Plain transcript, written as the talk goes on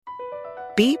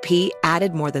BP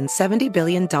added more than $70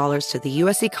 billion to the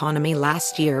U.S. economy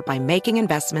last year by making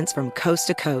investments from coast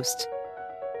to coast.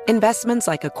 Investments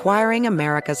like acquiring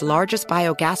America's largest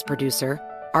biogas producer,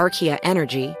 Archaea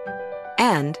Energy,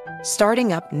 and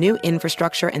starting up new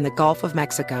infrastructure in the Gulf of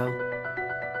Mexico.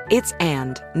 It's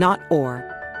and, not or.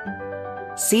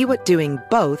 See what doing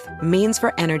both means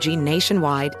for energy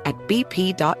nationwide at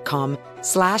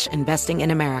bp.com/investing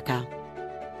in America.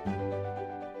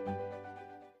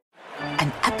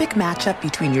 An epic matchup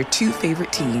between your two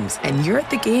favorite teams, and you're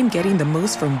at the game getting the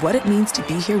most from what it means to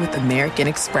be here with American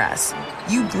Express.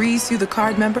 You breeze through the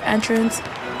card member entrance,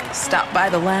 stop by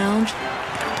the lounge.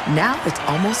 Now it's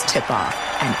almost tip-off,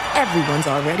 and everyone's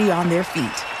already on their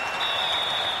feet.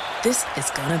 This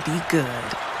is gonna be good.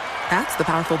 That's the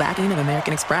powerful backing of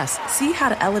American Express. See how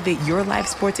to elevate your live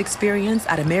sports experience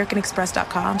at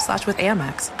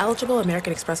americanexpress.com/withAmex. Eligible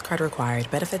American Express card required.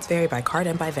 Benefits vary by card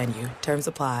and by venue. Terms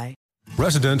apply.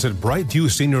 Residents at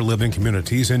Brightview Senior Living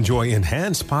Communities enjoy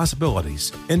enhanced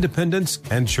possibilities, independence,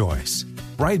 and choice.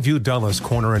 Brightview Dulles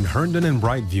Corner in Herndon and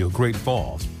Brightview, Great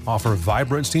Falls, offer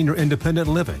vibrant senior independent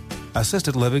living,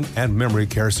 assisted living, and memory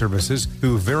care services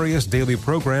through various daily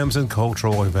programs and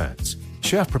cultural events.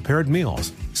 Chef-prepared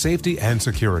meals, safety and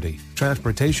security,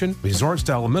 transportation,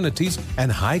 resort-style amenities,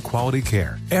 and high-quality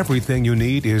care. Everything you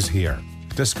need is here.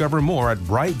 Discover more at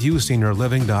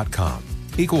brightviewseniorliving.com.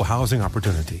 Equal housing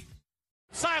opportunity.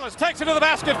 Silas takes it to the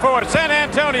basket for San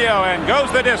Antonio and goes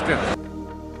the distance.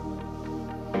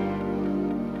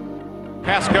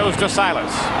 Pass goes to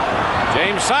Silas.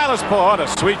 James Silas pulled a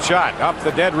sweet shot up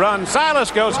the dead run.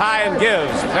 Silas goes high and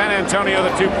gives San Antonio the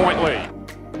 2-point lead.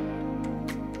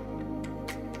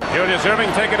 You're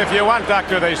deserving, take it if you want,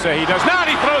 Doctor, they say. He does not.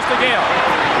 He throws to Gale.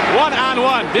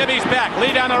 One-on-one. Bibby's back.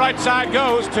 Lead on the right side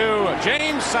goes to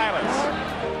James Silas.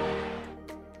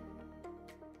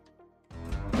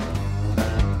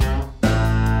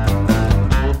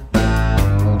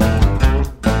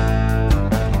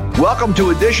 Welcome to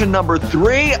edition number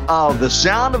 3 of the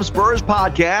Sound of Spurs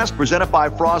podcast, presented by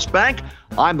Frost Bank.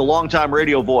 I'm the longtime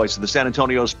radio voice of the San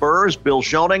Antonio Spurs, Bill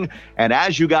Schoening. And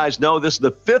as you guys know, this is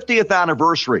the 50th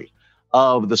anniversary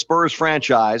of the Spurs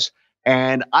franchise.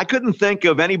 And I couldn't think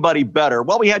of anybody better.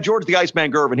 Well, we had George the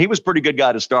Iceman Gervin. He was a pretty good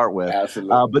guy to start with.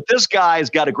 Absolutely. But this guy's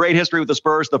got a great history with the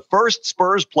Spurs. The first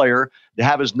Spurs player to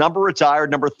have his number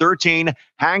retired, number 13,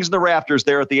 hangs in the rafters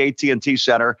there at the AT&T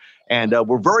Center. And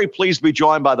we're very pleased to be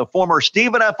joined by the former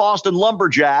Stephen F. Austin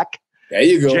Lumberjack. There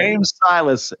you go. James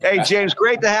Silas. Hey, James,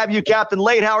 great to have you, Captain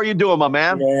Late. How are you doing, my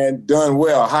man? Man, doing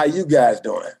well. How you guys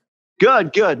doing?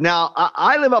 Good, good. Now,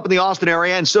 I live up in the Austin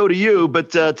area, and so do you. But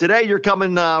today you're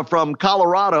coming from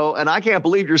Colorado, and I can't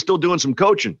believe you're still doing some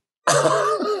coaching.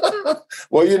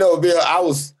 Well, you know, Bill, I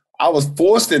was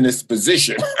forced in this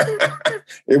position.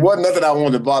 It wasn't nothing I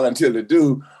wanted to volunteer to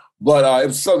do, but it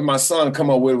was something my son come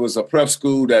up with. It was a prep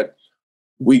school that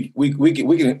we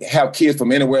can have kids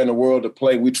from anywhere in the world to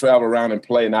play. We travel around and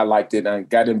play, and I liked it. And I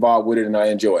got involved with it, and I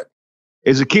enjoy it.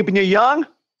 Is it keeping you young?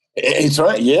 It's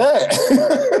right. Yeah,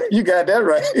 you got that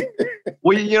right.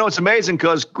 Well, you know, it's amazing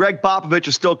because Greg Popovich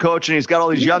is still coaching. He's got all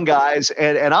these young guys,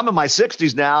 and I'm in my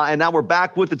 60s now, and now we're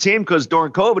back with the team because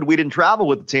during COVID, we didn't travel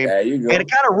with the team. There you go. And it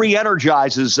kind of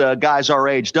re-energizes guys our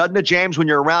age, doesn't it, James, when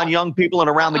you're around young people and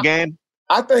around the game?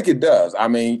 I think it does. I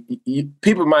mean,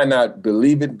 people might not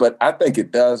believe it, but I think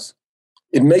it does.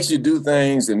 It makes you do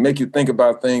things and make you think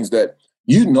about things that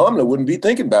you normally wouldn't be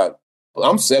thinking about.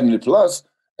 I'm 70 plus.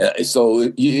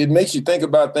 So it makes you think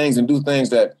about things and do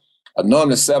things that a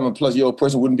normally 7-plus-year-old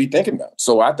person wouldn't be thinking about.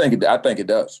 So I think it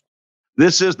does.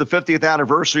 This is the 50th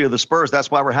anniversary of the Spurs. That's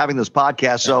why we're having this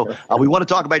podcast. So we want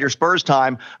to talk about your Spurs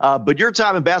time. But your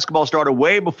time in basketball started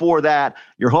way before that.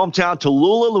 Your hometown,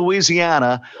 Tallulah,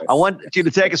 Louisiana. Yes. I want you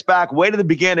to take us back way to the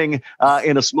beginning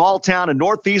in a small town in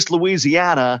northeast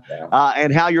Louisiana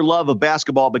and how your love of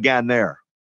basketball began there.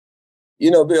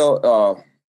 You know, Bill,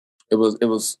 it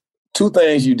was two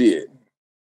things you did.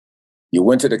 You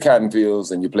went to the cotton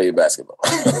fields and you played basketball.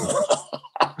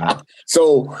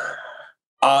 So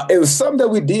it was something that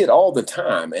we did all the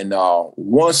time. And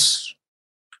once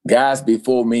guys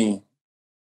before me, a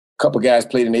couple guys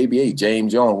played in the ABA.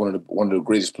 James Jones, one of the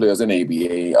greatest players in the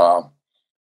ABA,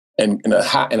 and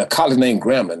in a college named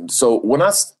Grambling. So when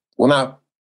I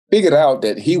figured out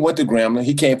that he went to Grambling,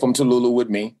 he came from Tallulah with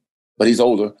me, but he's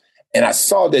older. And I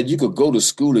saw that you could go to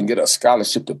school and get a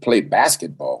scholarship to play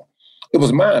basketball. It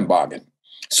was mind-boggling.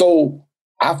 So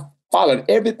I followed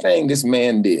everything this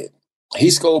man did. He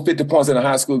scored 50 points in a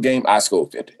high school game. I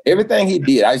scored 50. Everything he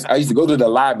did, I used to go to the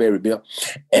library, Bill,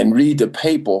 and read the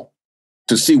paper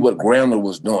to see what Grambling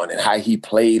was doing and how he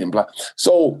played and blah.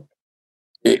 So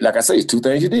like I say, it's two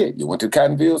things you did. You went to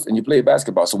Cotton Fields and you played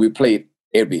basketball. So we played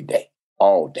every day,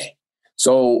 all day.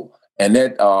 So, and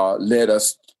that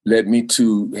led me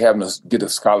to having to get a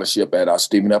scholarship at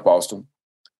Stephen F. Austin.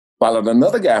 Followed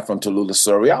another guy from Tallulah,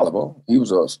 Surrey, Oliver. He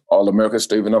was an All-American,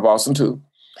 Stephen F. Austin too.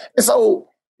 And so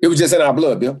it was just in our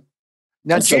blood, Bill.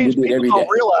 Now, James, people don't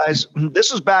realize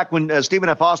this is back when Stephen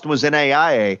F. Austin was in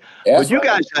AIA, but you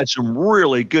guys had some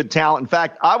really good talent. In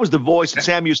fact, I was the voice at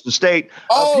Sam Houston State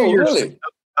a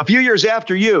few years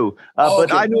after you,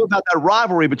 but I knew about that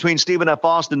rivalry between Stephen F.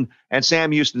 Austin and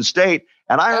Sam Houston State,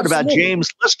 and I heard about James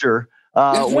Lister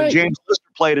when James Lister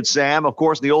played at Sam, of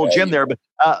course, the old gym there. But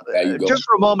just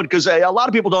for a moment, because a lot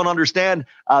of people don't understand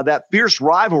that fierce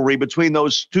rivalry between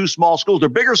those two small schools. They're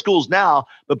bigger schools now,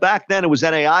 but back then it was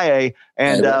NAIA.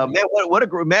 And man, what a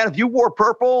group, man! If you wore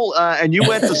purple and you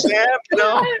went to Sam,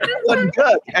 it wasn't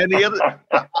good. And the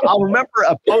other, I'll remember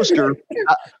a poster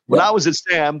when I was at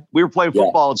Sam. We were playing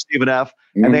football at Stephen F.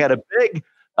 And they had a big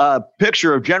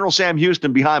picture of General Sam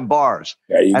Houston behind bars.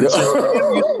 There you go.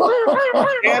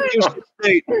 Sam Houston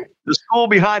State, the school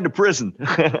behind the prison.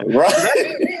 Right.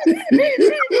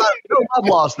 No love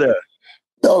lost there.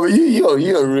 No, you're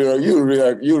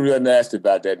real nasty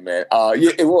about that, man.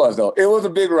 Yeah, it was though. It was a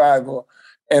big rival,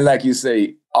 and like you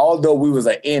say, although we was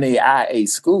an NAIA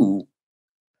school,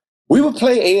 we would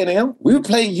play A&M, we would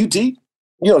play UT,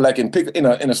 like in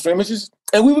the scrimmages,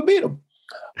 and we would beat them.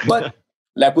 But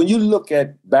like when you look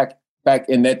at back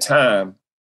in that time,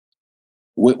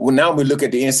 now we look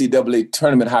at the NCAA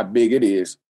tournament, how big it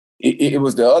is. It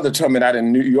was the other tournament out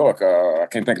in New York. I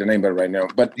can't think of the name of it right now.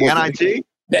 But the NIT?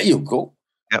 There you go.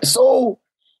 Yep. So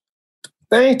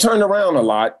things turned around a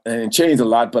lot and changed a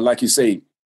lot. But like you say,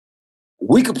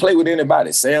 we could play with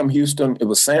anybody. Sam Houston, it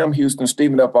was Sam Houston,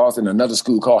 Stephen F. Austin, another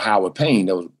school called Howard Payne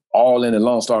that was all in the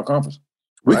Lone Star Conference.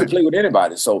 We could play with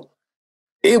anybody. So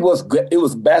it was good. It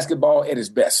was basketball at its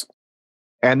best.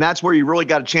 And that's where you really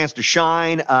got a chance to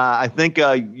shine. I think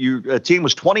your team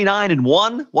was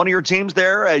 29-1. One of your teams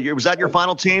there. Was that your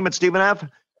final team at Stephen F.?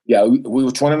 Yeah, we were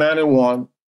 29-1.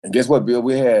 And guess what, Bill?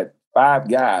 We had 5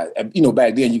 guys.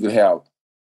 Back then you could have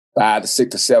 5 to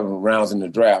 6 to 7 rounds in the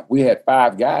draft. We had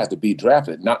 5 guys to be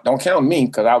drafted. Don't count me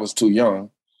because I was too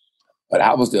young. But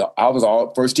I was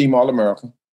all first team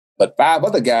All-American. But 5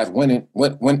 other guys went in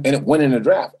the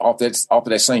draft off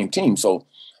that same team. So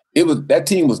that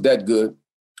team was that good.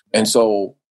 And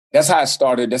so that's how it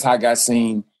started. That's how I got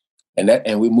seen,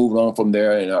 and we moved on from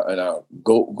there, and I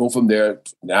go from there.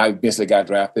 Now I eventually got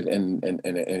drafted, and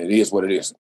it is what it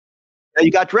is. Now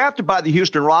you got drafted by the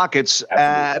Houston Rockets,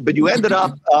 but you ended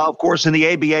up, of course, in the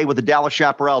ABA with the Dallas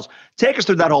Chaparrals. Take us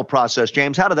through that whole process,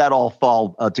 James. How did that all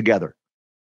fall together?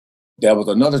 There was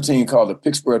another team called the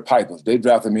Pittsburgh Pipers. They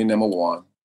drafted me number 1,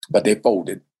 but they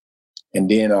folded,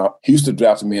 and then Houston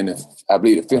drafted me in I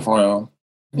believe the 5th round.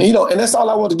 And that's all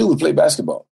I wanted to do was play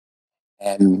basketball.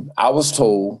 And I was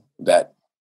told that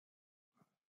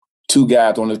 2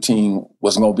 guys on the team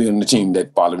was going to be on the team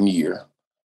that following year.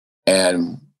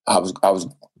 And I was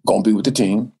going to be with the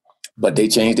team, but they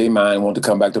changed their mind and wanted to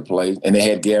come back to play. And they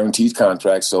had guaranteed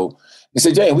contracts. So they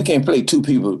said, Jay, we can't play 2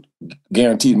 people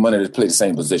guaranteed money to play the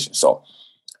same position. So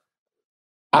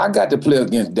I got to play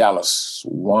against Dallas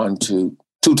 2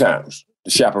 times,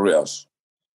 the Chaparrals.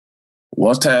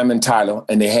 One time in Tyler,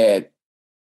 and they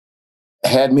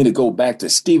had me to go back to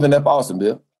Stephen F. Austin,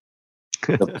 Bill,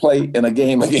 to play in a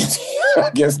game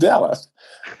against Dallas.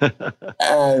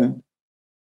 And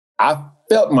I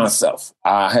felt myself.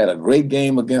 I had a great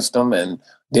game against them, and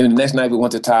then the next night we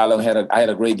went to Tyler and I had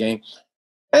a great game.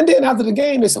 And then after the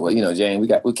game, they said, "Well, Jane,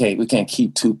 we can't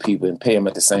keep 2 people and pay them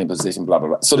at the same position, blah blah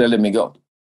blah." So they let me go.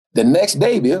 The next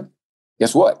day, Bill,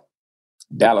 guess what?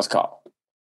 Dallas called.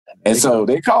 And so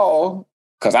they call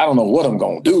because I don't know what I'm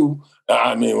going to do.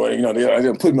 I mean,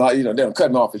 they'll put me out, they'll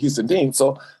cut me off the Houston team.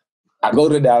 So I go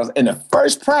to Dallas. And the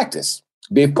first practice,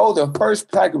 before the first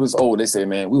practice was over, they say,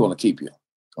 "Man, we want to keep you."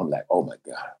 I'm like, "Oh my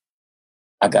God,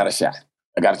 I got a shot.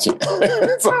 I got a chance."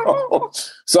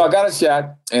 so I got a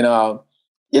shot. And,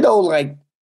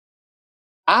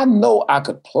 I know I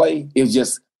could play. It's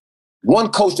just one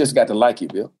coach just got to like you,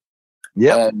 Bill.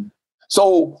 Yeah. And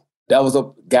so that was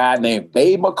a guy named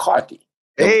Babe McCarthy.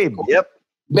 Babe, yep.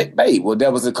 Babe, well,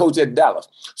 that was the coach at Dallas.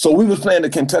 So we was playing the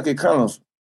Kentucky Colonels,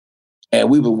 and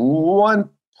we were 1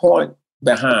 point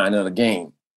behind in the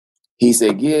game. He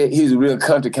said, "Yeah," he's a real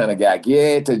country kind of guy.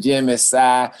 "Get to Jimmy Si,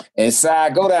 and Si,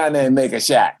 go down there and make a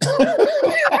shot."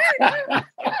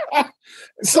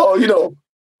 So,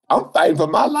 I'm fighting for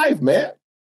my life, man.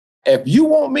 If you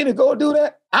want me to go do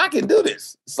that, I can do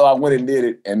this. So I went and did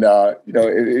it, and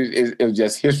it was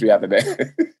just history after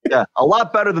that. Yeah, a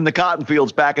lot better than the cotton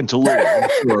fields back in Toulouse, I'm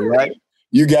sure, right?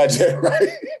 You got that right.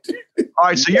 All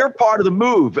right, so you're part of the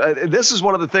move. This is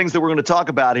one of the things that we're going to talk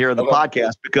about here in the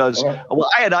podcast because, well,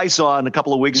 I had Ice on a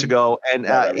couple of weeks ago, and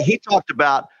he talked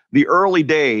about the early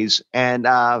days and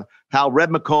how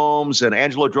Red McCombs and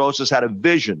Angelo Drosas had a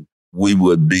vision. We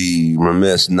would be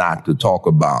remiss not to talk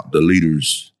about the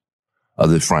leaders of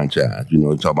this franchise. You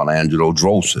know, you talk about Angelo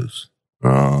Drosas.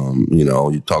 You know,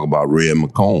 you talk about Red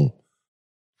McComb.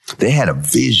 They had a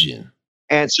vision.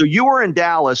 And so you were in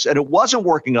Dallas, and it wasn't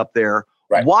working up there.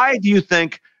 Right. Why do you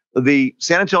think the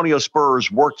San Antonio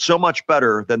Spurs worked so much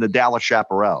better than the Dallas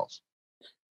Chaparrals?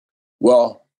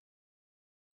 Well,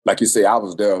 like you say, I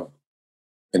was there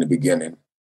in the beginning.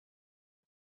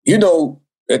 You know,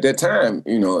 at that time,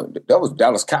 you know, that was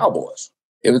Dallas Cowboys.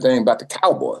 Everything about the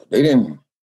Cowboys.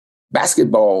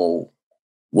 Basketball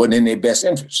wasn't in their best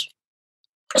interest.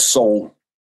 So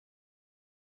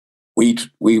we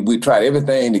tried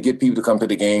everything to get people to come to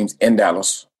the games in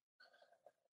Dallas,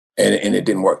 and it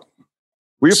didn't work.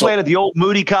 Were you playing at the old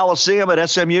Moody Coliseum at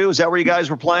SMU? Is that where you guys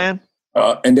were playing?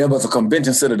 And there was a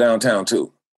convention center downtown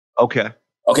too. Okay.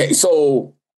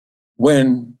 So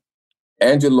when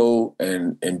Angelo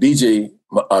and BJ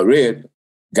Red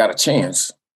got a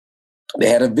chance, they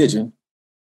had a vision.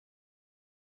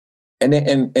 And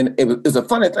it was a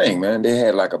funny thing, man. They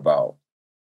had like about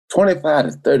 25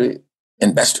 to 30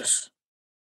 investors.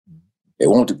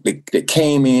 They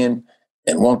came in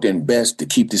and wanted to invest to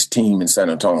keep this team in San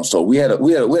Antonio. So we had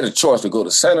a choice to go to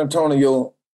San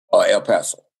Antonio or El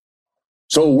Paso.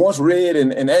 So once Red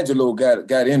and Angelo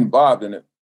got involved in it,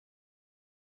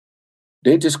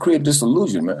 they just created this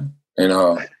illusion, man. And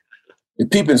the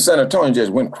people in San Antonio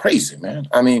just went crazy, man.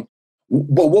 I mean,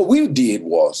 but what we did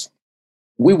was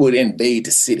we would invade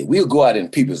the city. We would go out in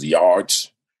people's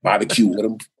yards, barbecue with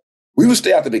them. We would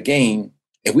stay after the game.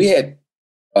 If we had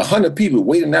 100 people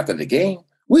waiting after the game,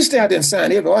 we'd stay out there and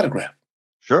sign every autograph.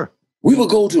 Sure. We would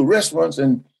go to restaurants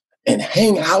and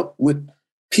hang out with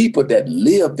people that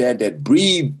live there, that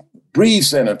breathe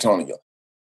San Antonio.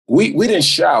 We didn't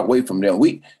shy away from them.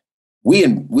 We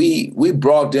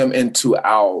brought them into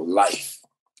our life,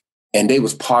 and they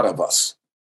was part of us.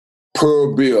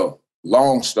 Pearl Bill,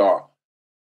 Long Star,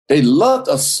 they loved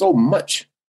us so much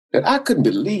that I couldn't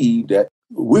believe that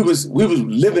we was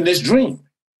living this dream.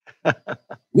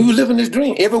 We were living this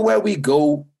dream. Everywhere we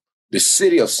go, the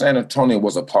city of San Antonio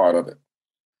was a part of it.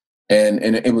 And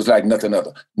it was like nothing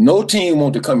other. No team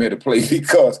wanted to come here to play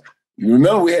because you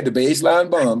remember we had the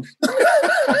baseline bums.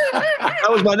 That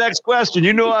was my next question.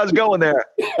 You knew I was going there.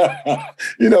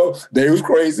 You know, they was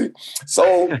crazy.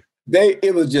 So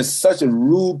it was just such a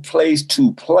rude place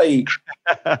to play.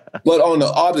 But on the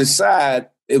other side,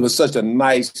 it was such a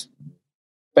nice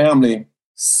family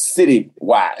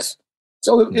city-wise.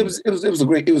 So it was a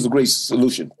great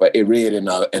solution for Red and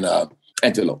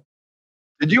Angelo.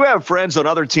 Did you have friends on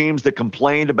other teams that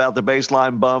complained about the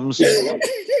baseline bums?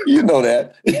 You know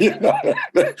that.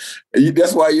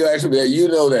 That's why you asked me that. You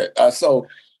know that. So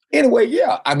anyway,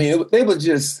 yeah. I mean, it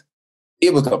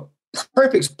was a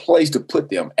perfect place to put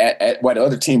them at where the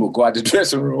other team would go out the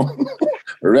dressing room,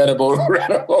 right about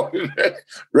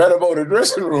the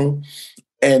dressing room,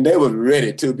 and they were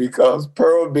ready to because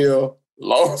Pearl Bill,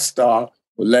 Lone Star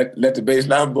would let the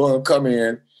baseline bum come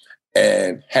in,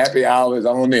 and happy hours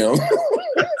on them.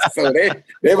 So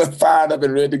they were fired up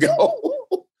and ready to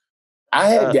go. I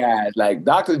had guys like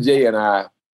Dr. J and I.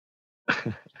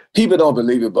 People don't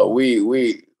believe it, but we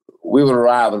were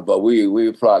rivals, but we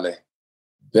were probably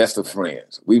best of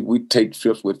friends. We take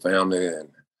trips with family, and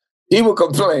he would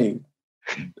complain.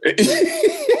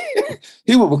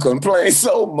 He would complain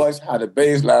so much how the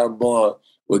baseline bum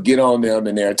would get on them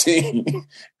and their team.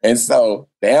 And so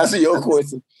to answer your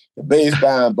question, the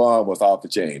baseline bum was off the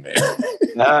chain, man.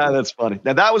 That's funny.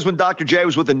 Now, that was when Dr. J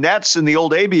was with the Nets in the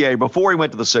old ABA before he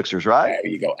went to the Sixers, right? There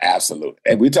you go. Absolutely.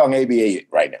 And we're talking ABA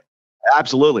right now.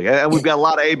 Absolutely. And we've got a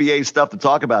lot of ABA stuff to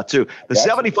talk about, too. The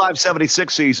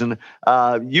 75-76 season,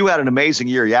 you had an amazing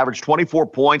year. You averaged 24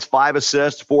 points, 5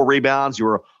 assists, 4 rebounds. You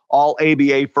were all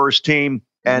ABA first team.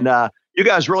 And you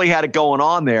guys really had it going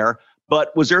on there.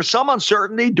 But was there some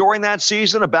uncertainty during that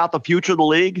season about the future of the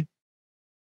league?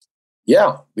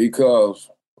 Yeah, because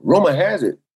rumor has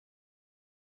it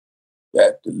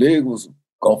that the league was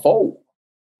going to fold.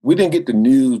 We didn't get the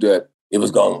news that it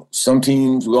was some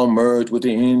teams were going to merge with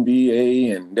the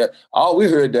NBA, and that all we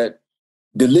heard that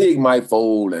the league might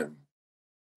fold and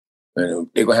they're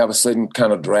going to have a certain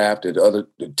kind of draft that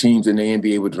the teams in the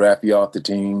NBA would draft you off the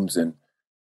teams. And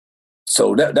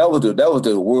so that was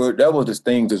the word, that was the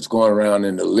thing that's going around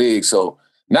in the league. So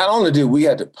not only did we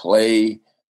have to play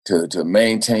to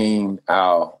maintain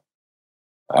our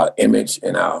image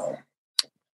and our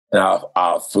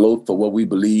float for what we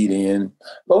believe in.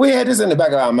 But we had this in the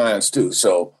back of our minds too.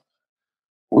 So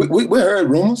we heard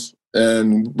rumors, but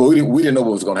we didn't know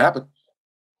what was going to happen.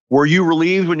 Were you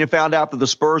relieved when you found out that the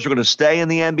Spurs were going to stay in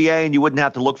the NBA and you wouldn't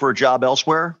have to look for a job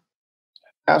elsewhere?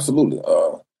 Absolutely.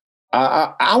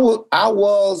 I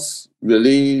was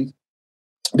relieved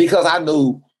because I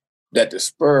knew that the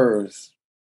Spurs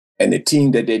and the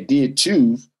team that they did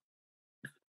choose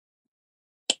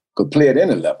could play at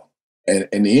any level. And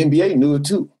the NBA knew it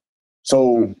too.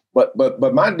 So,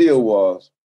 but my deal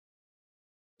was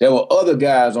there were other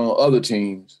guys on other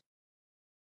teams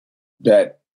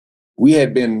that we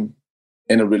had been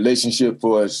in a relationship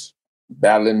for us,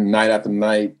 battling night after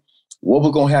night. What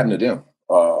was going to happen to them?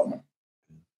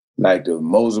 Like the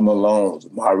Moses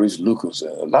Malones, Maurice Lucas,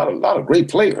 and a lot of great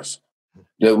players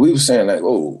that we were saying like,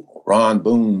 oh, Ron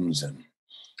Boone's. And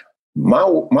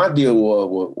my deal was,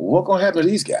 well, what's going to happen to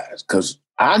these guys? Because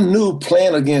I knew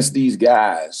playing against these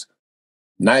guys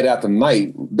night after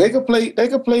night, they could play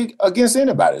against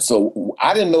anybody. So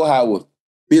I didn't know how it would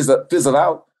fizzle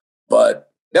out,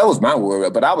 but that was my worry.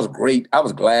 But I was great. I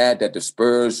was glad that the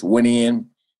Spurs went in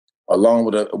along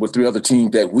with three other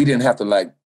teams that we didn't have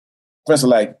to for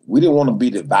instance, we didn't want to be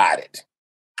divided.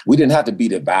 We didn't have to be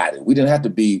divided. We didn't have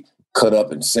to be cut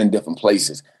up and sent different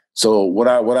places. So what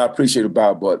I appreciate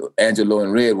about what Angelo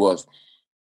and Red was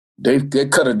they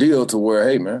cut a deal to where,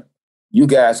 hey, man, you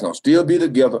guys going to still be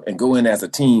together and go in as a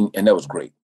team, and that was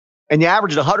great. And you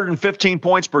averaged 115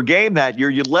 points per game that year.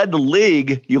 You led the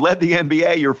league. You led the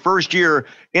NBA your first year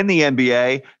in the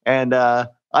NBA. And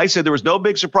I said there was no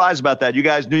big surprise about that. You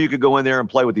guys knew you could go in there and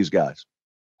play with these guys.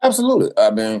 Absolutely. I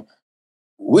mean,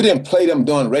 we didn't play them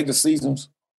during regular seasons,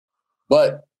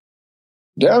 but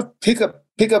they'll pick up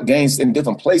games in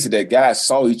different places that guys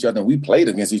saw each other and we played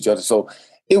against each other. So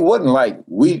it wasn't like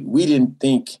we didn't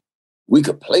think we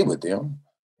could play with them.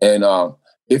 And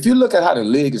if you look at how the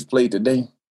league is played today,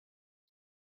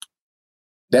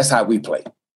 that's how we play,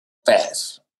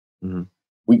 fast. Mm-hmm.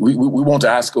 We want to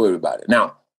outscore everybody.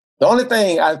 Now, the only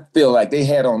thing I feel like they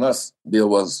had on us, Bill,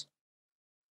 was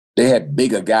they had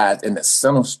bigger guys in the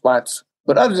center spots.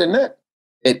 But other than that,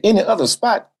 at any other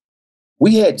spot,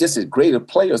 we had just as greater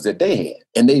players that they had,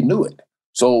 and they knew it.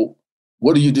 So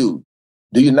what do?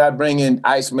 Do you not bring in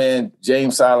Iceman,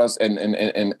 James Silas, and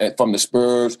from the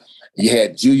Spurs? You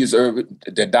had Julius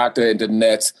Erving, the doctor in the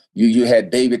Nets. You had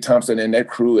David Thompson and that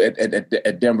crew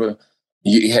at Denver.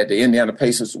 You had the Indiana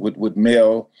Pacers with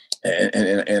Mel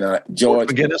and George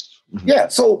McGinnis. Yeah,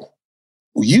 so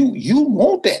you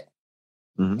want that.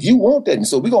 Mm-hmm. You want that. And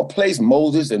so we're going to place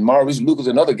Moses and Maurice Lucas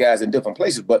and other guys in different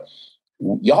places, but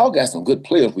y'all got some good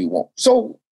players we want.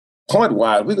 So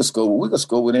point-wise, we could score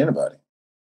with anybody.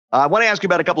 I want to ask you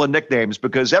about a couple of nicknames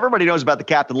because everybody knows about the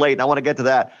Captain Late, and I want to get to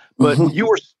that. But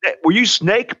were you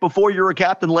Snake before you were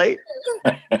Captain Late?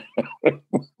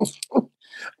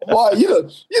 Boy, you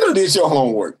done did your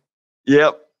homework.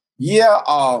 Yep.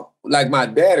 Yeah, like my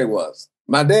daddy was.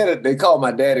 My daddy, they called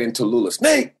my daddy in Tallulah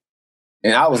Snake,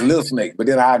 and I was Little Snake, but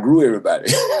then I outgrew everybody.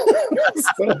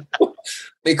 So,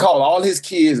 they called all his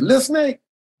kids Little Snake,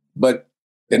 but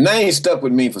the name stuck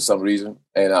with me for some reason.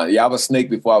 And I was Snake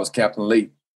before I was Captain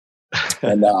Late.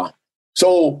 And but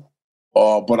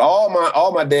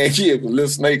all my dad kids were Little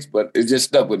Snakes, but it just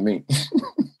stuck with me.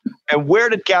 And where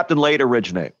did Captain Late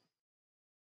originate?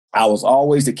 I was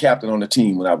always the captain on the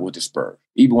team when I went to Spurs.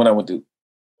 Even when I went to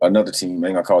another team, I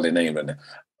ain't gonna call their name right now.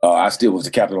 I still was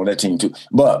the captain on that team too.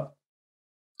 But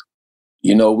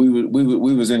we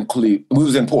was in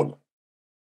Portland,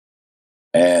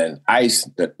 and Ice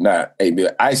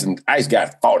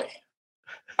got 40.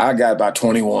 I got about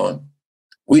 21.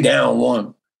 We down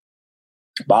one.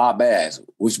 Bob Bass,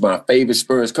 which is my favorite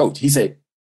Spurs coach, he said,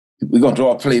 "We're gonna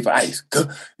draw a play for Ice. Come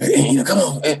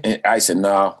on." And Ice said,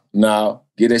 "No,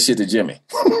 get that shit to Jimmy."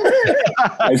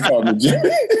 Ice called me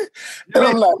Jimmy. And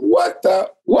I'm like, what?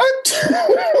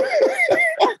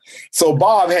 So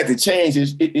Bob had to change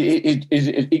his.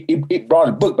 It brought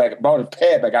his book back, brought his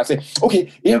pad back. I said,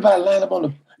 "Okay, everybody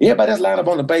that's lined up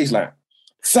on the baseline.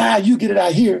 Si, you get it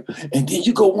out here, and then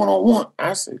you go one-on-one."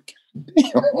 I said,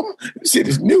 "Damn, this shit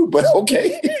is new, but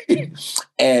okay."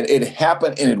 And it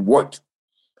happened, and it worked.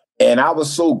 And I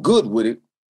was so good with it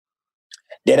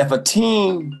that if a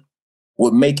team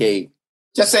would make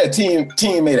just say a team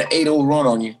made an 8-0 run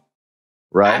on you,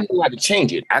 right? I knew how to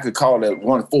change it. I could call it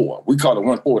 1-4. We called it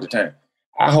 1-4 at the time.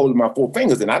 I hold my 4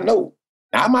 fingers, and I know.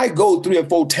 I might go 3 or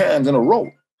 4 times in a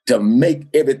row to make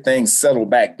everything settle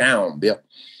back down, Bill.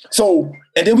 So,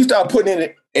 and then we start putting in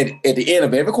it at the end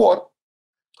of every quarter,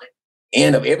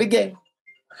 end of every game.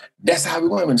 that's how we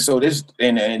went. And so this,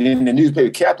 and in the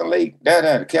newspaper, Captain Lake,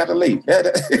 Captain Lake,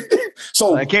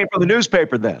 So it came from the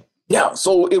newspaper then. Yeah.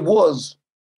 So it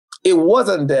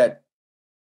wasn't that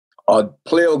a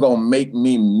player gonna make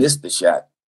me miss the shot.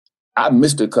 I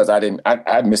missed it because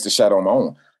I missed the shot on my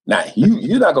own. Now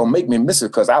you're not gonna make me miss it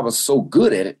because I was so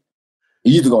good at it.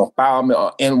 You're either gonna foul me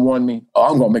or N1 me, or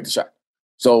I'm gonna make the shot.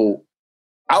 So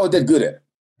I was that good at it.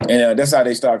 And that's how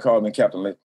they started calling me Captain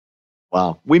Lake.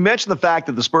 Wow. We mentioned the fact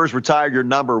that the Spurs retired your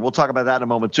number. We'll talk about that in a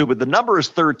moment, too. But the number is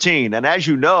 13. And as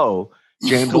you know,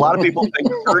 James, a lot of people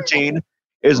think 13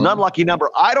 is an unlucky number.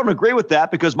 I don't agree with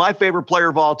that because my favorite player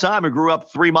of all time who grew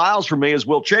up 3 miles from me is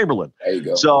Wilt Chamberlain. There you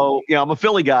go. So, I'm a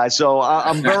Philly guy. So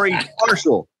I'm very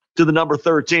partial to the number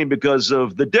 13 because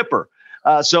of the Dipper.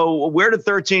 So where did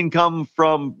 13 come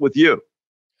from with you?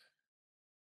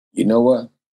 You know what?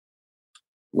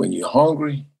 When you're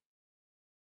hungry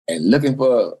and looking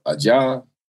for a job,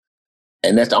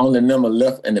 and that's the only number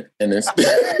left in the You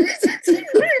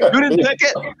didn't pick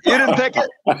it? You didn't pick it?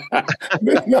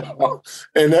 No.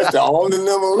 And that's the only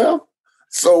number left.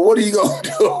 So what are you going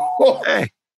to do? Hey.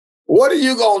 What are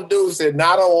you going to do? Say, no,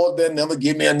 I don't want that number.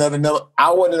 Give me another number.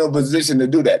 I wasn't in a position to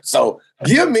do that. So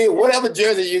give me whatever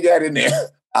jersey you got in there.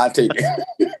 I'll take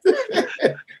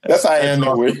it. That's how I end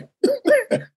up with.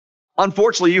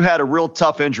 Unfortunately, you had a real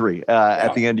tough injury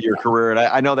at the end of your career. And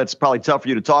I know that's probably tough for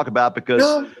you to talk about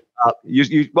because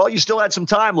you still had some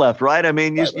time left, right? I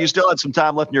mean, you still had some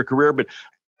time left in your career, but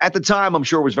at the time, I'm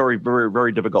sure it was very, very,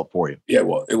 very difficult for you. Yeah, it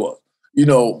was. It was. You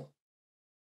know,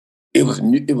 it was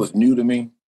new to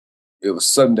me. It was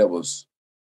something that was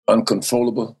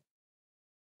uncontrollable.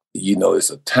 You know, it's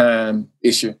a time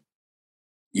issue.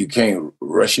 You can't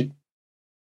rush it.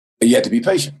 You have to be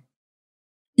patient.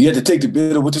 You have to take the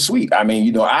bitter with the sweet. I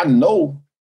mean, I know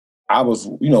I was,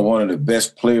 one of the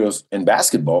best players in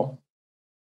basketball,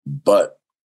 but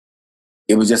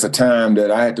it was just a time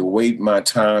that I had to wait my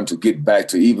time to get back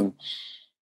to even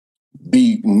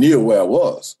be near where I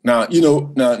was. Now,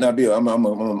 Bill, I'm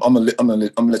gonna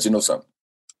let you know something.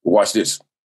 Watch this.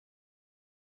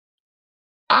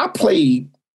 I played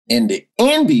in the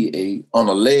NBA on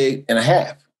a leg and a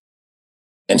half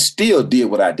and still did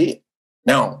what I did.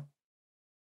 Now,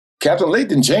 Captain Lake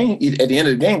didn't change. At the end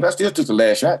of the game, I still took the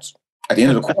last shots. At the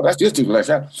end of the quarter, I still took the last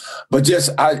shot. But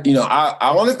just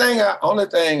only thing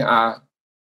I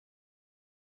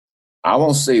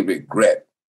won't say regret.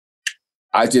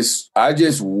 I just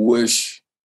wish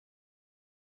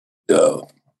the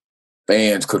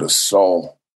fans could have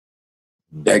saw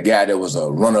that guy that was a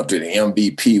run-up to the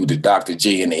MVP with the Dr.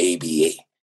 J and the ABA.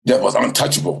 That was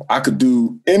untouchable. I could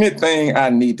do anything I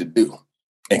need to do,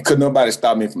 and could nobody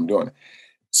stop me from doing it.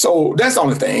 So that's the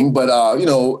only thing. But,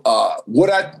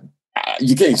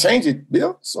 you can't change it,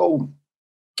 Bill. So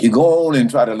you go on and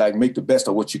try to make the best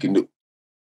of what you can do.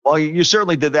 Well, you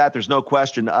certainly did that. There's no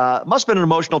question. Must have been an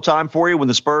emotional time for you when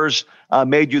the Spurs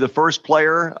made you the first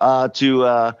player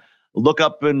to look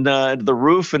up into the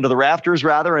roof, into the rafters,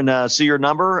 rather, and see your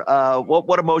number.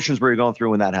 What emotions were you going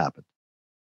through when that happened?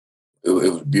 It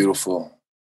was beautiful.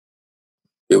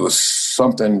 It was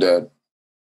something that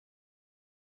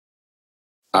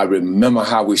I remember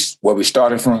where we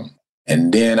started from.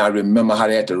 And then I remember how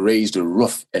they had to raise the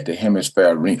roof at the Hemisphere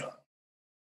Arena.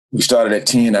 We started at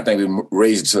 10. I think we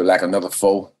raised it to another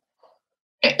 4.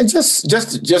 And just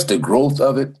the growth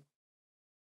of it,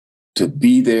 to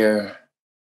be there,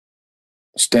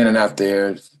 standing out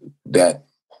there, that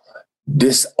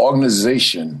this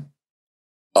organization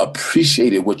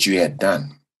appreciated what you had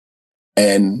done.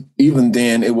 And even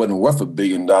then, it wasn't worth $1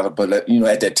 billion. But,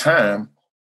 at that time,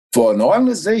 for an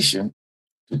organization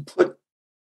to put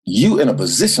you in a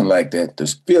position like that, to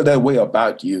feel that way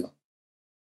about you,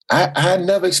 I had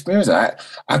never experienced it.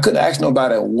 I couldn't ask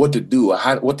nobody what to do or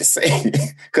what to say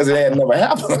because it had never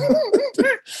happened.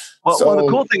 Well, the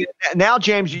cool thing now,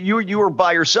 James, you were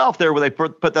by yourself there when they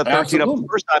put that 13 Absolutely. up the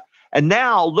first time. And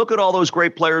now look at all those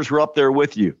great players who are up there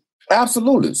with you.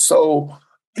 Absolutely. So,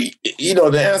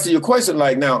 to answer your question,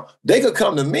 now, they could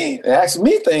come to me and ask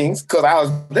me things because I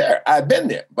was there. I'd been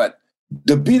there. But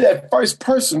to be that first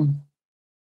person,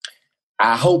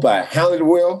 I hope I handled it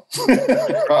well.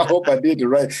 I hope I did the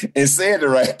right and said the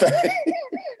right thing.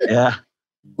 Yeah.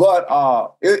 But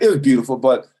it was beautiful.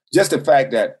 But just the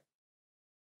fact that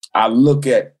I look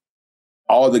at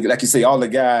all the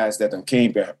guys that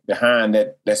came behind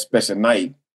that special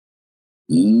night,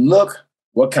 look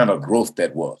what kind of growth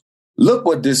that was. Look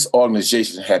what this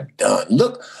organization had done.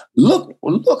 Look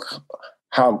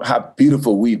how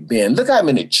beautiful we've been. Look how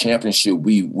many championships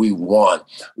we won.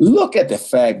 Look at the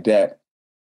fact that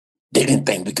they didn't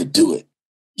think we could do it.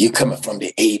 You coming from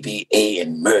the ABA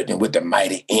and merging with the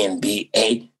mighty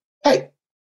NBA. Hey,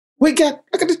 look at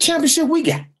the championship we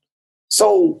got.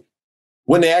 So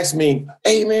when they ask me,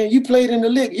 hey, man, you played in the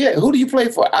league. Yeah, who do you play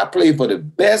for? I played for the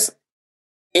best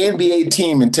NBA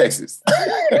team in Texas.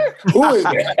 Who is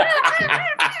that?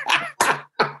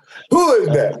 Who is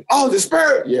that? Oh, the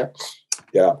Spurs. Yeah.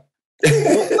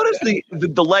 Well, what is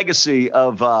the legacy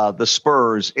of the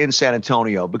Spurs in San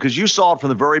Antonio? Because you saw it from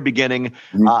the very beginning,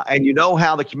 and you know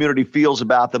how the community feels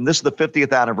about them. This is the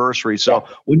 50th anniversary. So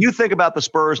when you think about the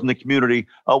Spurs and the community,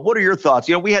 what are your thoughts?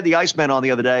 You know, we had the Iceman on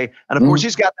the other day, and of course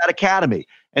he's got that academy.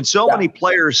 And so many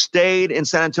players stayed in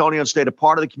San Antonio and stayed a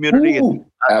part of the community.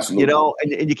 Absolutely. You know,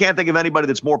 and you can't think of anybody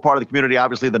that's more part of the community,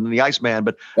 obviously, than the Iceman.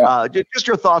 But just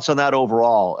your thoughts on that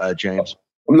overall, James.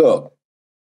 Look,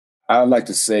 I'd like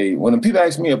to say, when people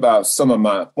ask me about some of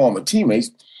my former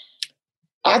teammates,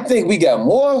 I think we got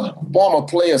more former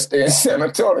players there in San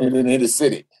Antonio than in the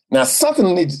city. Now,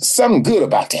 something good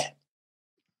about that.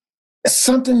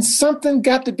 Something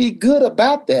got to be good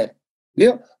about that.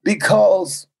 Yeah,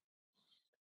 because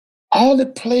all the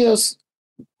players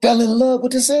fell in love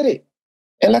with the city.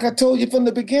 And like I told you from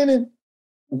the beginning,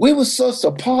 we were such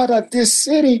a part of this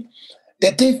city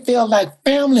that they felt like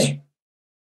family.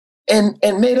 And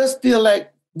made us feel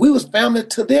like we was family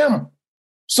to them.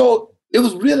 So it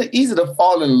was really easy to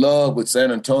fall in love with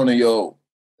San Antonio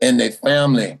and their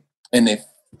family and their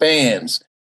fans.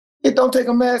 It don't take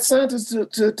a mad scientist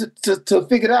to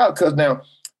figure it out, because now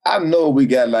I know we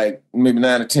got like maybe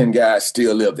 9 or 10 guys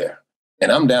still live there.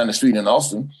 And I'm down the street in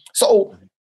Austin. So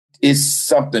it's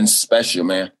something special,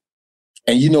 man.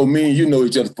 And you know me and you know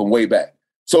each other from way back.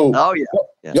 So,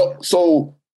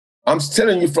 so I'm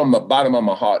telling you from the bottom of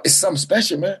my heart, it's something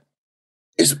special, man.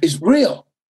 It's real.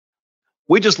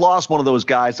 We just lost one of those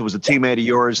guys that was a teammate of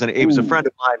yours, and he was a friend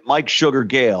of mine, Mike Sugar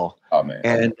Gale. Oh, man.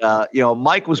 And,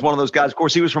 Mike was one of those guys. Of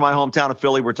course, he was from my hometown of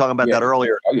Philly. We were talking about that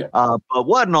earlier. Oh, yeah. But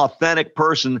what an authentic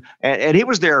person. And he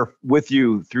was there with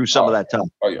you through some of that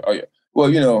time. Oh, yeah.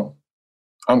 Well,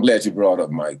 I'm glad you brought up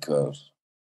Mike, because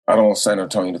I don't want San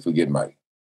Antonio to forget Mike.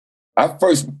 I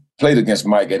first played against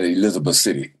Mike at Elizabeth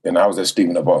City, and I was at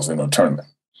Stephen F. Austin in a tournament.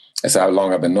 That's how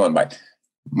long I've been knowing Mike.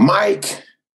 Mike,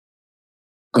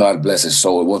 God bless his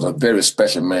soul, was a very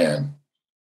special man.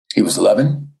 He was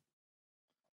loving.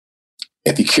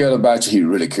 If he cared about you, he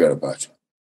really cared about you.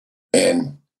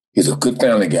 And he's a good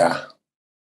family guy.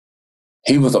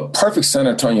 He was a perfect San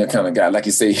Antonio kind of guy. Like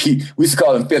you say, we used to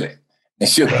call him Philly and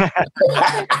Sugar.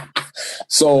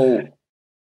 So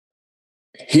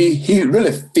he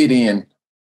really fit in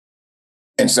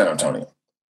San Antonio.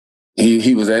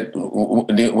 He was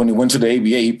when he went to the ABA,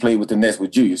 he played with the Nets with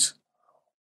Julius.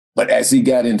 But as he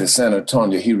got into San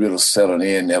Antonio, he really settled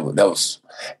in. That was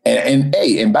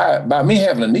by me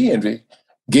having a knee injury,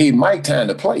 gave Mike time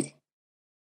to play.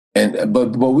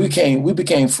 But we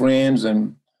became friends,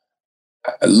 and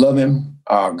I love him.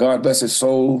 God bless his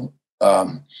soul.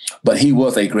 But he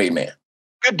was a great man.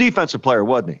 Good defensive player,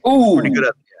 wasn't he? Ooh. Pretty good at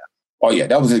it. Oh yeah,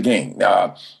 that was his game.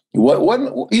 He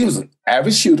was an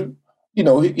average shooter.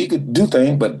 He could do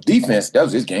things, but defense, that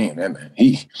was his game, man.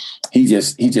 He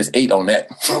just ate on that.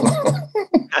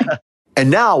 And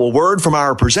now a word from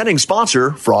our presenting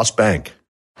sponsor, Frost Bank.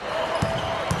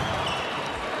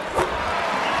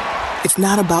 It's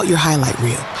not about your highlight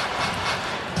reel.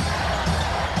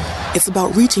 It's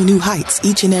about reaching new heights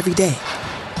each and every day.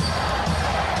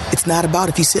 It's not about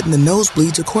if you sit in the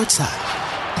nosebleeds or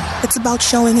courtside. It's about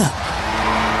showing up.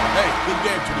 Hey, good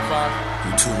game,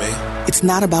 25. You too, man. It's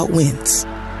not about wins.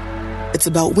 It's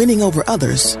about winning over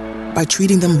others by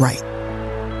treating them right.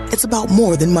 It's about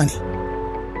more than money.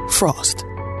 Frost,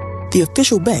 the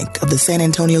official bank of the San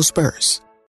Antonio Spurs.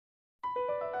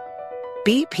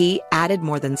 BP added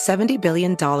more than $70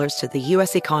 billion to the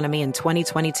U.S. economy in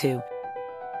 2022.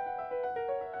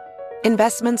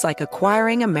 Investments like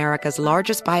acquiring America's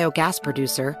largest biogas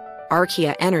producer,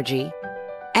 Archaea Energy,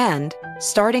 and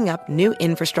starting up new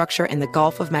infrastructure in the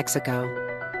Gulf of Mexico.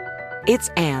 It's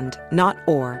and, not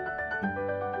or.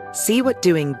 See what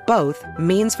doing both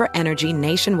means for energy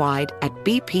nationwide at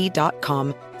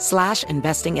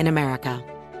bp.com/investing in America.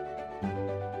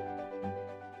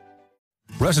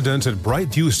 Residents at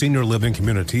Brightview Senior Living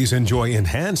Communities enjoy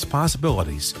enhanced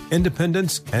possibilities,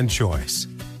 independence, and choice.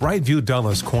 Brightview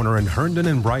Dulles Corner in Herndon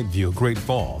and Brightview, Great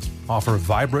Falls, offer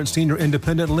vibrant senior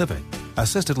independent living,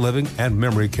 assisted living, and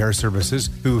memory care services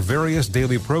through various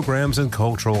daily programs and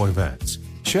cultural events.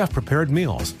 Chef-prepared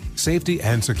meals, safety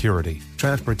and security,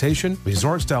 transportation,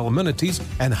 resort-style amenities,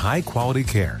 and high-quality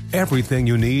care. Everything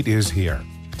you need is here.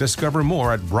 Discover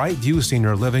more at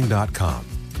brightviewseniorliving.com.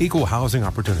 Equal housing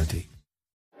opportunity.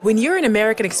 When you're an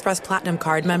American Express Platinum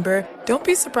card member, don't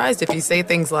be surprised if you say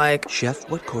things like, "Chef,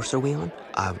 what course are we on?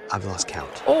 I've lost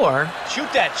count." Or,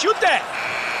 Shoot that!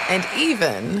 and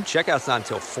even, Checkout's not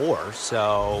until 4,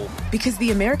 so... Because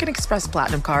the American Express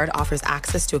Platinum Card offers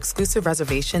access to exclusive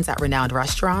reservations at renowned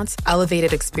restaurants,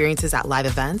 elevated experiences at live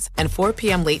events, and 4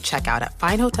 p.m. late checkout at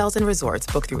fine hotels and resorts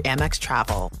booked through Amex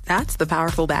Travel. That's the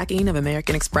powerful backing of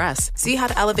American Express. See how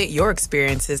to elevate your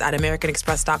experiences at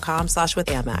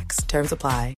americanexpress.com/withAmex. Terms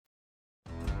apply.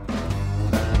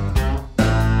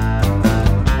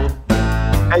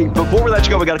 Hey, before we let you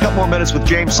go, we got a couple more minutes with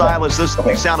James Silas. This is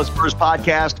the Sound of Spurs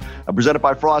podcast presented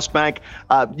by Frost Bank.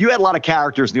 You had a lot of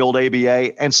characters in the old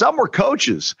ABA, and some were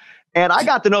coaches. And I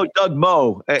got to know Doug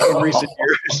Moe in recent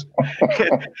years.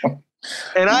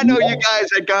 And I know you guys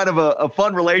had kind of a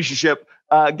fun relationship.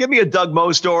 Give me a Doug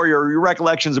Moe story or your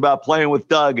recollections about playing with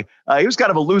Doug. He was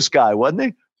kind of a loose guy, wasn't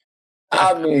he?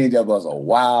 I mean, that was a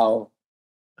wild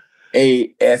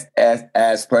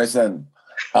ASS person.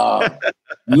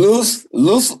 Loose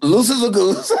as a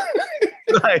goose.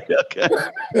 Right, okay.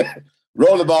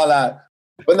 Roll the ball out.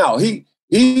 But no, he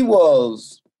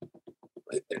was,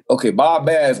 okay, Bob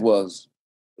Bass was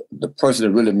the person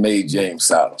that really made James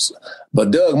Silas. But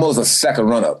Doug Moe's a second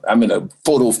runner-up. I mean, a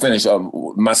photo finish of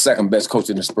my second best coach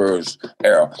in the Spurs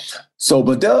era. So,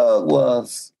 but Doug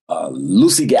was a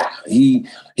loosey guy. He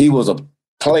was a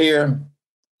player.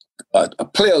 A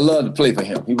player loved to play for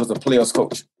him. He was a player's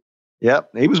coach.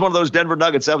 Yep. He was one of those Denver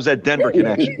Nuggets. That was that Denver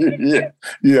connection.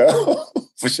 Yeah,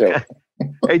 for sure.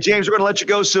 Hey, James, we're going to let you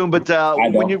go soon, but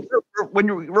when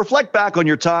you reflect back on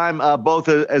your time, both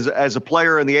as a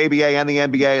player in the ABA and the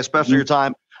NBA, especially your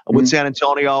time with San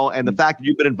Antonio, and the fact that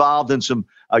you've been involved in some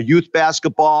youth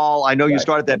basketball. I know you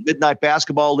started that Midnight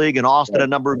Basketball League in Austin a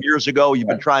number of years ago. You've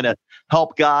been trying to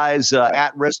help guys,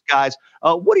 at-risk guys.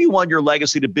 What do you want your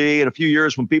legacy to be in a few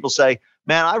years when people say,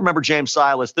 man, I remember James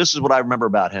Silas. This is what I remember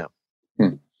about him.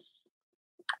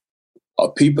 A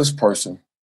people's person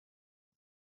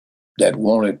that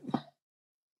wanted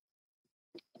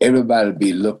everybody to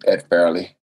be looked at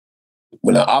fairly.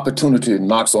 When an opportunity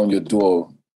knocks on your door,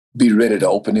 be ready to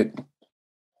open it.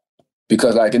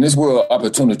 Because like in this world of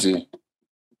opportunity,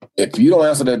 if you don't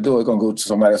answer that door, it's going to go to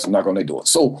somebody else and knock on their door.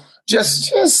 So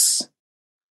just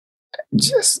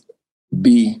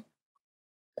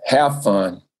have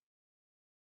fun.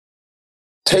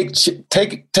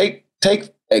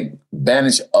 Take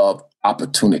advantage of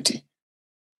opportunity.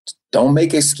 Don't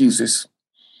make excuses,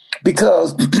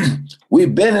 because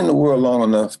we've been in the world long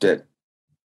enough that,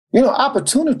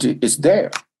 opportunity is there.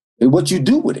 It's what you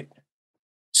do with it.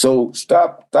 So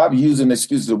stop using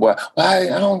excuses of why I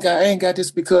ain't got this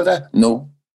because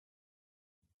no.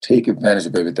 Take advantage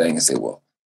of everything and say, well,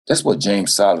 that's what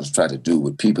James Silas tried to do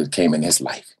with people that came in his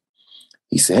life.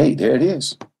 He said, hey, there it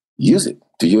is. Use it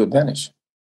to your advantage.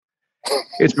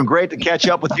 It's been great to catch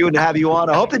up with you and to have you on.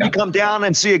 I hope that you come down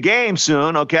and see a game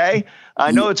soon, okay? I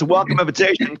know it's a welcome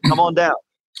invitation. Come on down.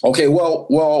 Okay, well,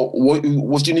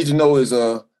 what you need to know is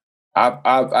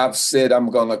I've said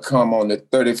I'm going to come on the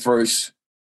 31st.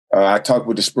 I talked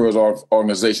with the Spurs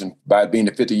organization by it being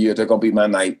the 50 years. They're going to be my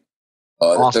night,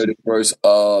 awesome. The 31st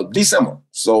of December.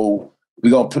 So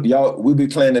we're going to put we'll be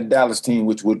playing the Dallas team,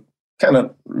 which would kind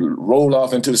of roll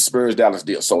off into the Spurs-Dallas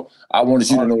deal. So I wanted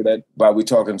you to know that while we're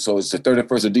talking. So it's the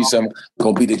 31st of December,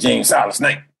 going to be the James Silas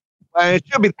night. It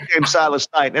should be the James Silas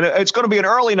night. And it's going to be an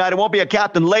early night. It won't be a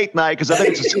Captain Late night because I think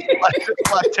it's a 6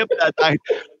 o'clock tip that night.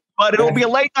 But it'll be a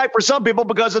late night for some people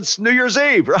because it's New Year's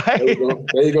Eve, right?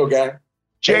 There you go, guy.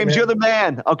 James, you're the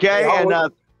man, okay?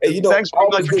 Thanks very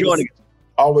much for joining us.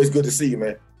 Always good to see you,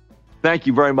 man. Thank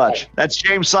you very much. That's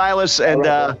James Silas, and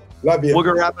love you. We're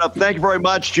going to wrap it up. Thank you very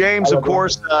much. James, of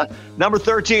course, number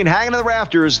 13, hanging in the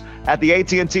rafters at the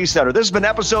AT&T Center. This has been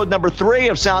episode number 3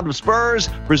 of Sound of Spurs,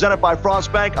 presented by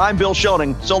Frost Bank. I'm Bill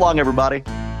Schoening. So long, everybody.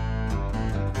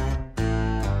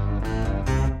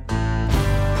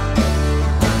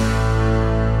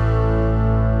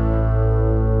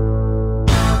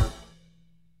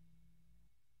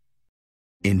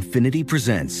 Infiniti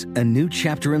presents a new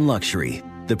chapter in luxury,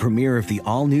 the premiere of the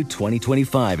all-new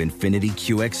 2025 Infiniti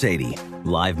QX80,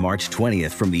 live March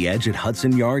 20th from the Edge at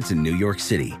Hudson Yards in New York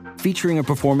City, featuring a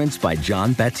performance by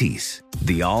John Batiste.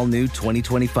 The all-new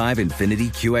 2025 Infiniti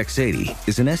QX80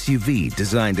 is an SUV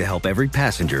designed to help every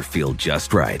passenger feel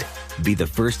just right. Be the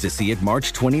first to see it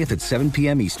March 20th at 7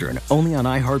 p.m. Eastern, only on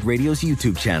iHeartRadio's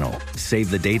YouTube channel. Save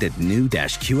the date at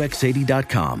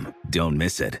new-QX80.com. Don't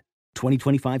miss it.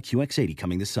 2025 QX80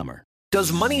 coming this summer.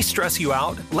 Does money stress you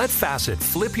out? Let Facet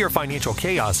flip your financial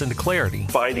chaos into clarity.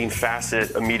 Finding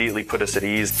Facet immediately put us at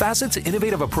ease. Facet's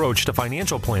innovative approach to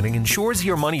financial planning ensures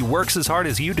your money works as hard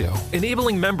as you do,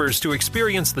 enabling members to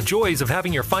experience the joys of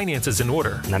having your finances in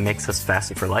order. And that makes us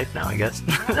Facet for life now, I guess.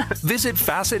 Visit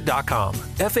Facet.com,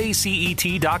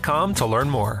 FACET.com to learn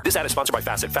more. This ad is sponsored by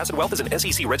Facet. Facet Wealth is an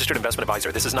SEC registered investment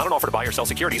advisor. This is not an offer to buy or sell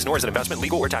securities, nor is it investment,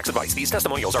 legal, or tax advice. These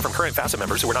testimonials are from current Facet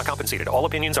members who are not compensated. All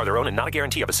opinions are their own and not a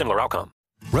guarantee of a similar outcome.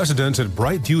 Residents at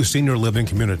Brightview Senior Living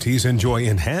Communities enjoy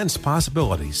enhanced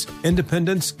possibilities,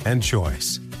 independence, and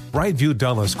choice. Brightview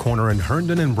Dulles Corner in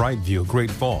Herndon and Brightview,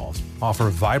 Great Falls, offer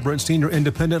vibrant senior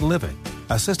independent living,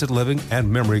 assisted living,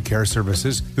 and memory care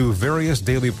services through various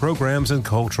daily programs and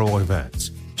cultural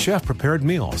events. Chef-prepared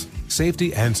meals,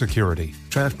 safety and security,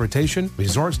 transportation,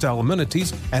 resort-style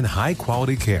amenities, and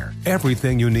high-quality care.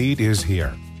 Everything you need is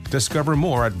here. Discover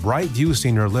more at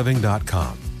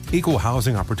brightviewseniorliving.com. Equal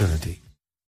housing opportunity.